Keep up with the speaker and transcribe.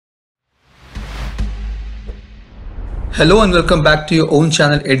Hello and welcome back to your own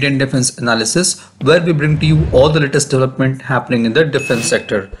channel Indian Defense Analysis, where we bring to you all the latest development happening in the defense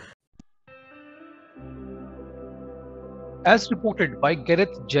sector. As reported by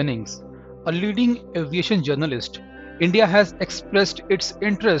Gareth Jennings, a leading aviation journalist, India has expressed its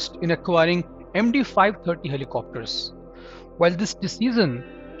interest in acquiring MD-530 helicopters. While this decision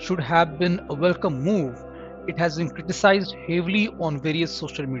should have been a welcome move, it has been criticized heavily on various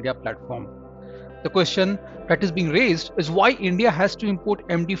social media platforms. The question that is being raised is why India has to import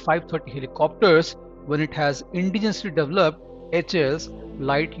MD-530 helicopters when it has indigenously developed HAL's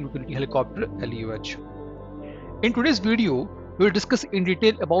light utility helicopter LUH. In today's video, we will discuss in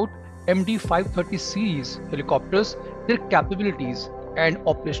detail about MD-530 series helicopters, their capabilities and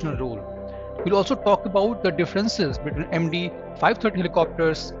operational role. We'll also talk about the differences between MD-530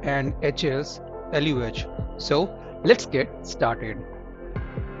 helicopters and HAL's LUH. So let's get started.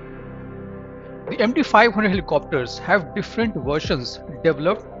 The MD-500 helicopters have different versions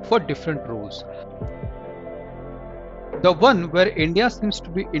developed for different roles. The one where India seems to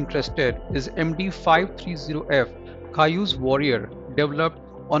be interested is MD-530F Cayuse Warrior, developed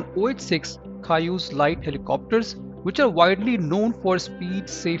on OH-6 Cayuse light helicopters, which are widely known for speed,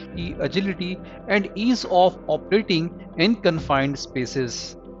 safety, agility, and ease of operating in confined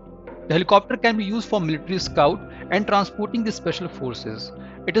spaces. The helicopter can be used for military scout and transporting the special forces.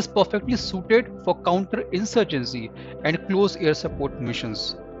 It is perfectly suited for counterinsurgency and close air support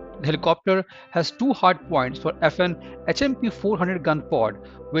missions. The helicopter has two hardpoints for FN HMP400 gun pod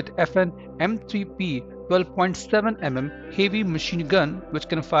with FN M3P 12.7 mm heavy machine gun which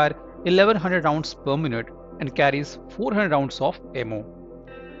can fire 1100 rounds per minute and carries 400 rounds of ammo.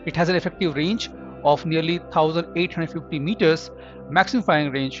 It has an effective range of nearly 1850 meters, maximum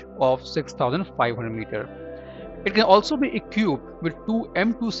firing range of 6500 meters. It can also be equipped with two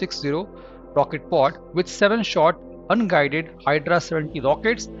M260 rocket pod with 7-shot unguided Hydra 70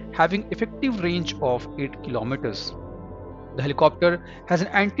 rockets having effective range of 8 kilometers. The helicopter has an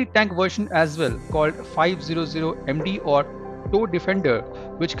anti-tank version as well called 500MD or Tow Defender,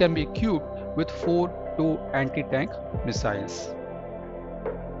 which can be equipped with 4 tow anti-tank missiles.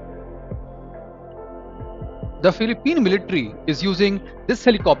 The Philippine military is using this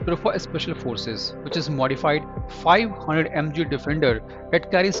helicopter for special forces, which is modified 500 mg Defender that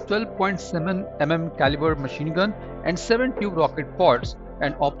carries 12.7 mm caliber machine gun and 7 tube rocket pods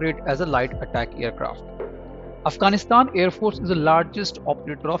and operate as a light attack aircraft. Afghanistan Air Force is the largest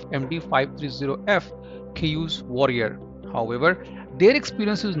operator of MD-530F Cayuse Warrior. However, their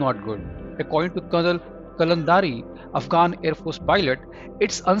experience is not good. According to Colonel Kalandari, Afghan Air Force pilot,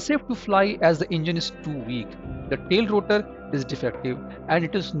 it's unsafe to fly as the engine is too weak. The tail rotor is defective and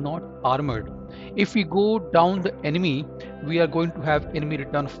it is not armored. If we go down the enemy, we are going to have enemy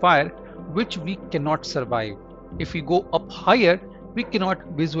return fire, which we cannot survive. If we go up higher, we cannot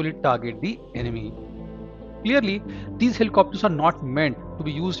visually target the enemy. Clearly, these helicopters are not meant to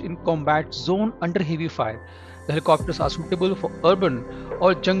be used in combat zone under heavy fire. The helicopters are suitable for urban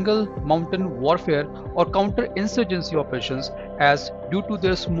or jungle mountain warfare or counter-insurgency operations, as due to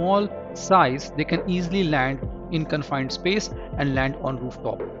their small size they can easily land in confined space and land on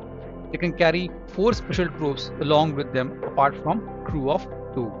rooftop. They can carry 4 special troops along with them apart from crew of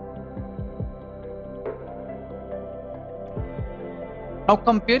 2. Now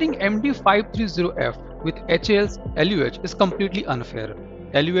comparing MD-530F with HAL's LUH is completely unfair.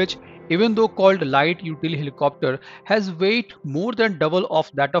 LUH, even though called light utility helicopter, has weight more than double of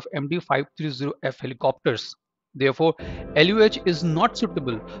that of MD-530F helicopters. Therefore, LUH is not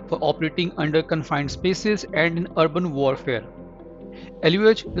suitable for operating under confined spaces and in urban warfare.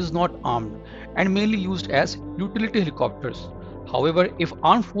 LUH is not armed and mainly used as utility helicopters. However, if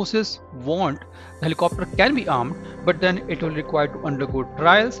armed forces want, the helicopter can be armed, but then it will require to undergo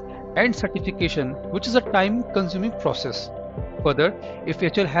trials and certification, which is a time-consuming process. Further, if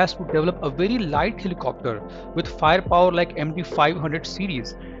HAL has to develop a very light helicopter with firepower like MD-500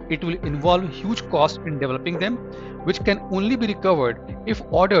 series, it will involve huge cost in developing them, which can only be recovered if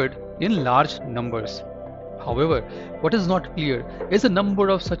ordered in large numbers. However, what is not clear is the number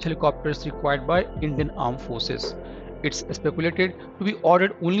of such helicopters required by Indian Armed Forces. It's speculated to be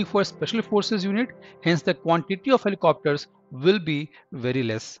ordered only for Special Forces unit, hence the quantity of helicopters will be very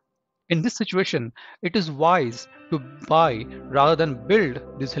less. In this situation, it is wise to buy rather than build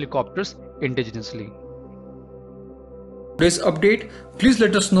these helicopters indigenously. Today's update, please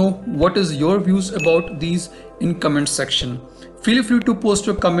let us know what is your views about these in comments section. Feel free to post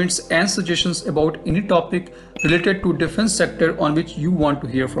your comments and suggestions about any topic related to defense sector on which you want to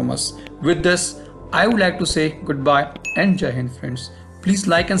hear from us. With this, I would like to say goodbye and Jai Hind friends. Please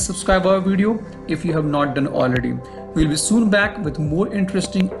like and subscribe our video if you have not done already. We'll be soon back with more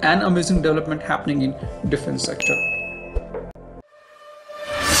interesting and amazing development happening in defense sector.